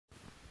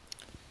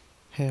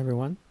Hey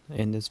everyone,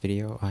 in this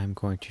video I'm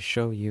going to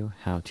show you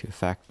how to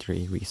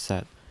factory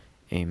reset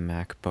a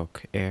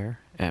MacBook Air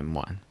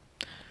M1.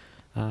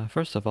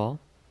 First of all,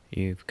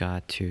 you've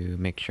got to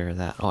make sure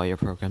that all your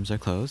programs are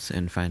closed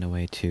and find a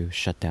way to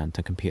shut down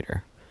the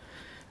computer.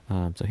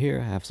 So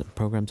here I have some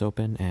programs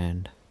open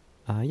and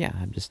yeah,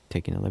 I'm just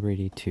taking the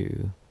liberty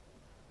to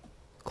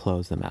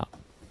close them out.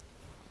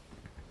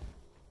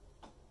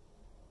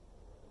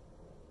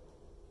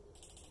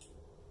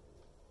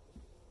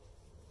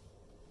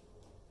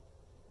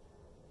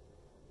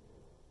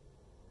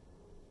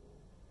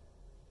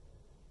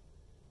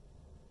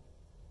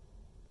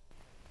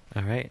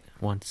 Alright,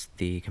 once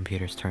the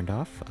computer's turned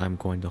off, I'm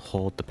going to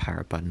hold the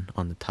power button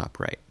on the top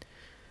right.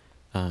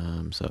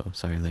 So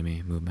sorry, let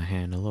me move my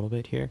hand a little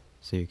bit here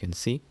so you can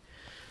see.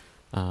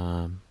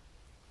 There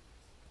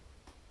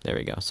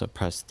we go. So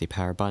press the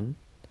power button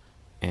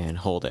and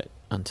hold it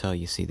until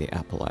you see the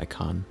Apple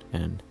icon.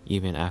 And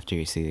even after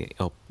you see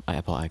the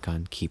Apple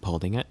icon, keep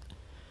holding it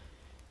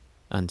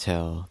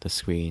until the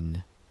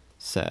screen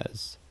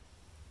says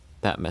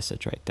that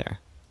message right there.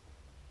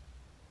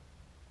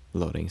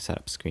 Loading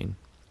setup screen.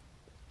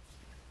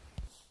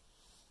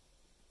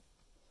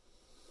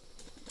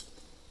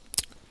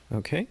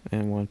 Okay,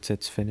 and once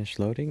it's finished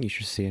loading, you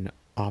should see an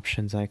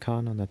options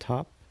icon on the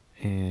top.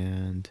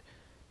 And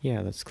yeah,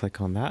 let's click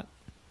on that.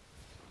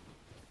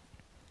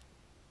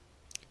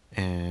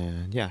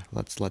 And yeah,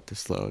 let's let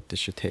this load. This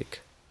should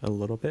take a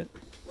little bit.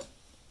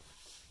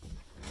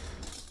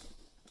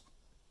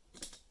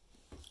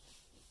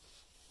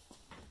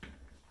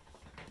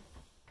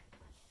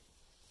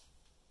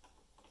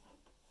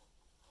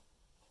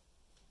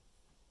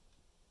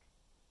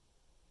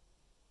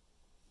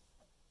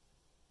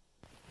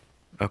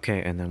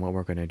 Okay, and then what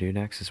we're going to do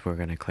next is we're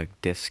going to click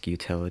Disk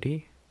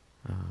Utility.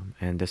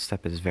 And this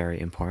step is very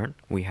important.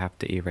 We have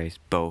to erase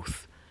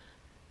both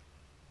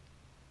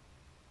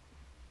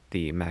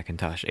the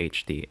Macintosh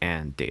HD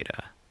and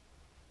data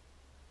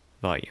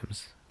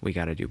volumes. We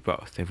got to do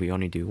both. If we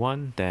only do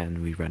one,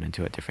 then we run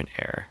into a different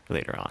error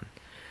later on.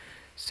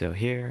 So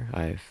here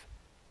I've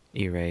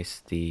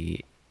erased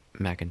the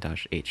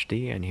Macintosh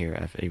HD, and here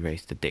I've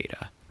erased the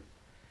data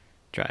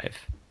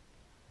drive.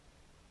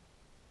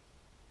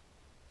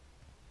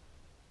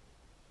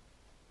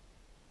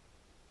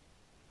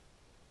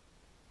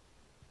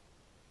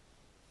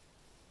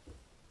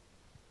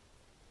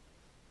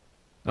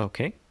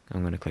 Okay,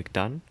 I'm going to click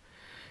Done.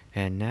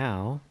 And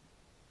now,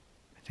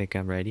 I think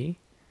I'm ready.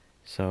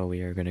 So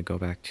we are going to go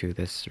back to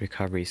this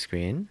recovery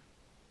screen.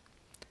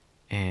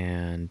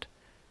 And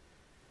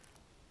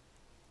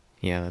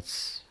yeah,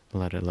 let's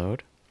let it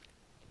load.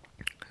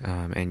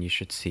 And you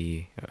should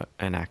see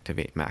an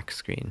Activate Mac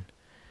screen.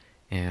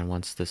 And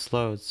once this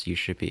loads, you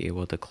should be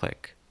able to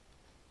click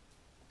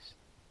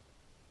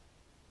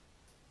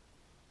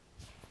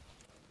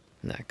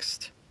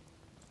Next.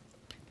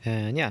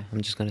 And yeah,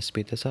 I'm just going to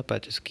speed this up. I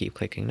just keep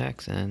clicking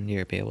next and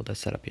you'll be able to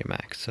set up your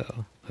Mac.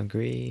 So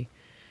agree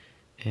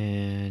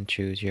and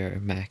choose your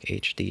Mac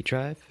HD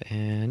drive.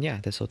 And yeah,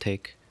 this will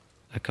take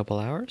a couple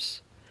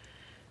hours.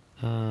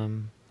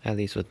 At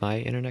least with my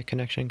internet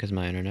connection, because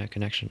my internet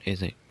connection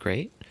isn't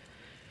great.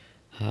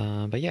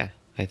 But yeah,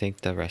 I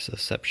think the rest of the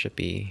steps should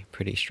be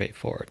pretty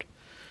straightforward.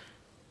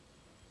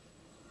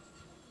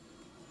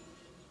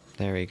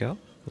 There we go.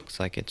 Looks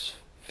like it's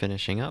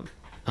finishing up.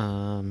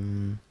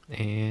 And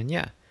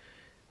yeah.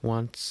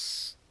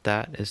 Once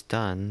that is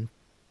done,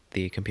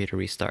 the computer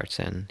restarts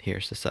and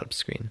here's the setup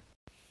screen.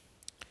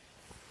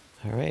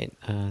 Alright,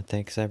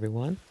 thanks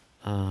everyone.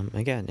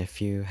 Again, if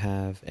you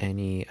have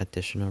any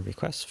additional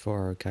requests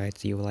for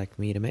guides you would like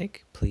me to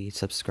make, please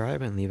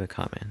subscribe and leave a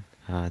comment.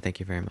 Thank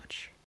you very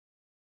much.